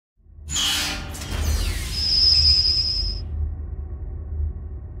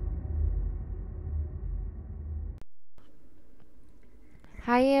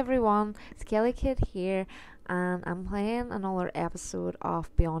Hi everyone, it's KellyKIDD here, and I'm playing another episode of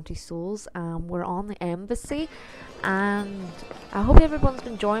Beyond Two Souls. We're on the embassy, and I hope everyone's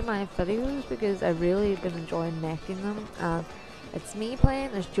been enjoying my videos because I've really been enjoying making them. It's me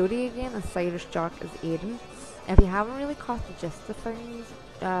playing as Jodie again, and CyrusJock as Aiden. If you haven't really caught the gist of things,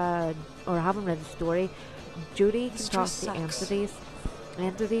 or haven't read the story, Jodie can talk to entities.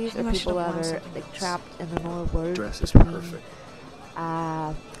 Entities are people that are like trapped in another world. Dress is perfect.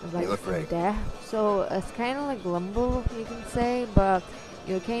 Life and death. So it's kind of like limbo, you can say, but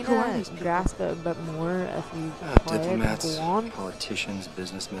you'll kind of grasp it a bit more if you play diplomats, it and go on. politicians,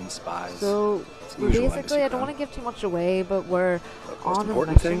 businessmen, spies. So basically, I don't want to give too much away, but we're on a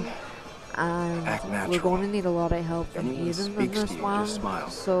mission, and we're going to need a lot of help from Aiden in this one.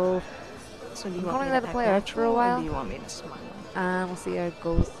 So I'm going to let it play out for a while, and we'll see how it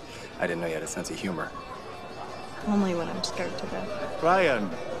goes. I didn't know you had a sense of humor. Only when I'm scared to death. Ryan,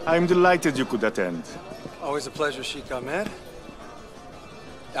 I'm delighted you could attend. Always a pleasure, Sheikh Ahmed.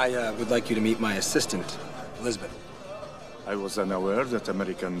 I would like you to meet my assistant, Elizabeth. I was unaware that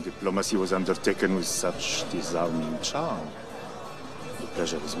American diplomacy was undertaken with such disarming charm. The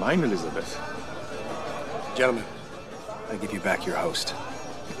pleasure is mine, Elizabeth. Gentlemen, I give you back your host.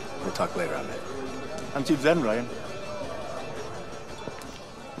 We'll talk later, Ahmed. Until then, Ryan.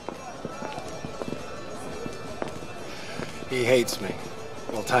 He hates me.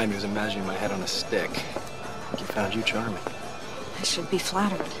 The whole time he was imagining my head on a stick. I think he found you charming. I should be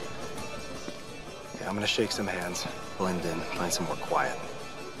flattered. Okay, I'm gonna shake some hands, blend in, find somewhere quiet.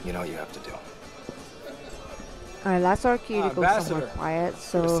 You know what you have to do. Alright, that's our cue to go somewhere quiet,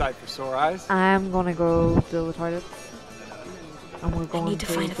 so sight for sore eyes. I'm gonna go to the toilet, and we're going to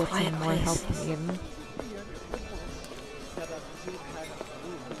find a get quiet some more help place. from Aiden.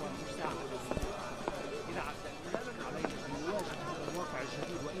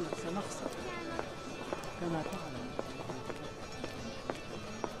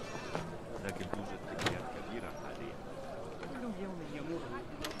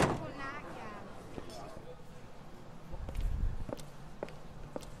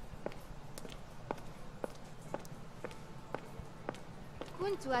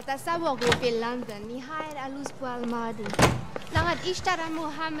 كنت أتسوق في لندن نهاية الأسبوع الماضي. لقد اشترى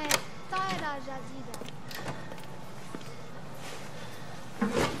محمد طائرة جديدة.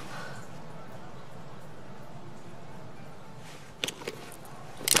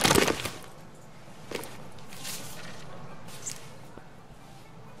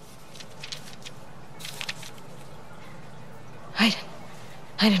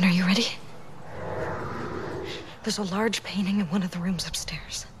 Aiden, are you ready? There's a large painting in one of the rooms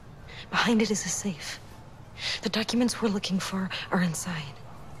upstairs. Behind it is a safe. The documents we're looking for are inside.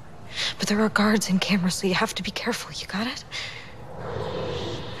 But there are guards and cameras, so you have to be careful. You got it?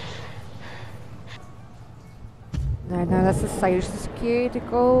 Now that's the Cyrus cue to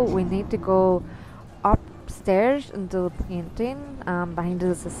go. We need to go upstairs into the painting. Behind it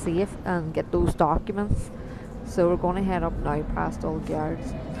is a safe and get those documents. So we're going to head up now past all the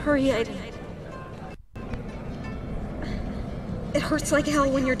guards. Hurry, Aiden. It hurts like hell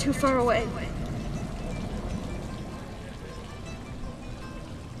when you're too far away.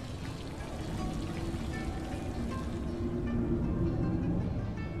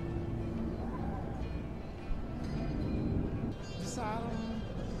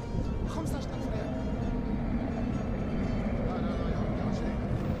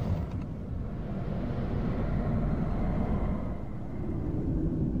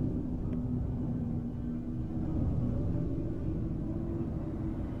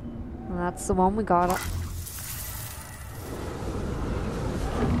 And that's the one we got up.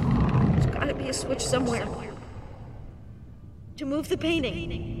 There's gotta be a switch somewhere. To move the painting.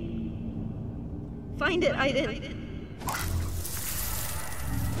 Find it, Aiden.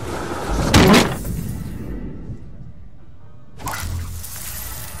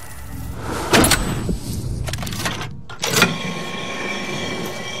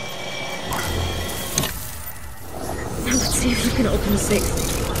 Now let's see if you can open the safe.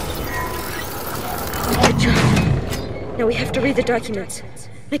 Good job. Now we have to read the documents.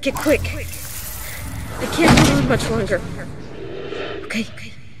 Make it quick. I can't hold on much longer. Okay,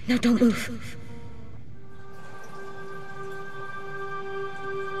 now don't move.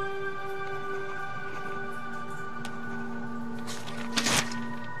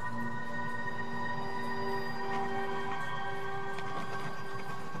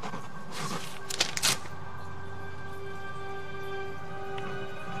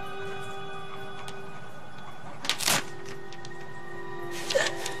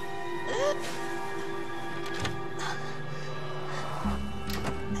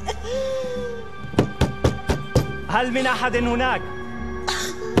 هل من أحد هناك؟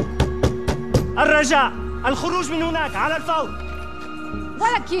 الرجاء الخروج من هناك على الفور.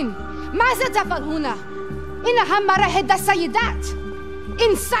 ولكن ماذا تفعل هنا؟ إنها مراهد السيدات.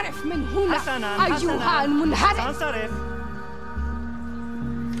 انصرف من هنا حسناً أيها المنحرف. سأنصرف.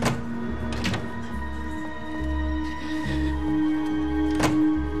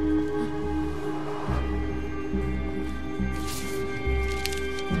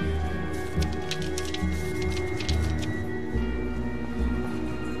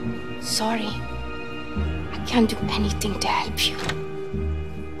 Sorry. I can't do anything to help you.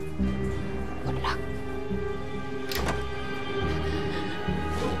 Good luck.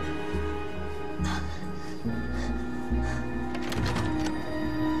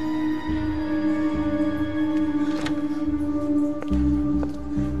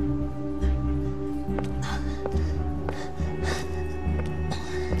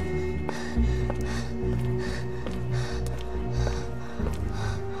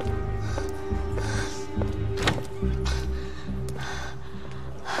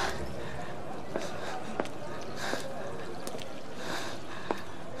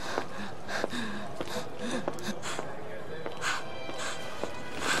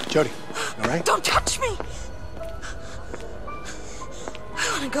 Jody, all right? Don't touch me! I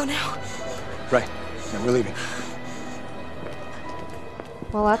want to go now. Right. Now we're leaving.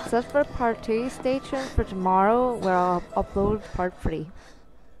 Well, that's it for part 2. Stay tuned for tomorrow where I'll upload part 3.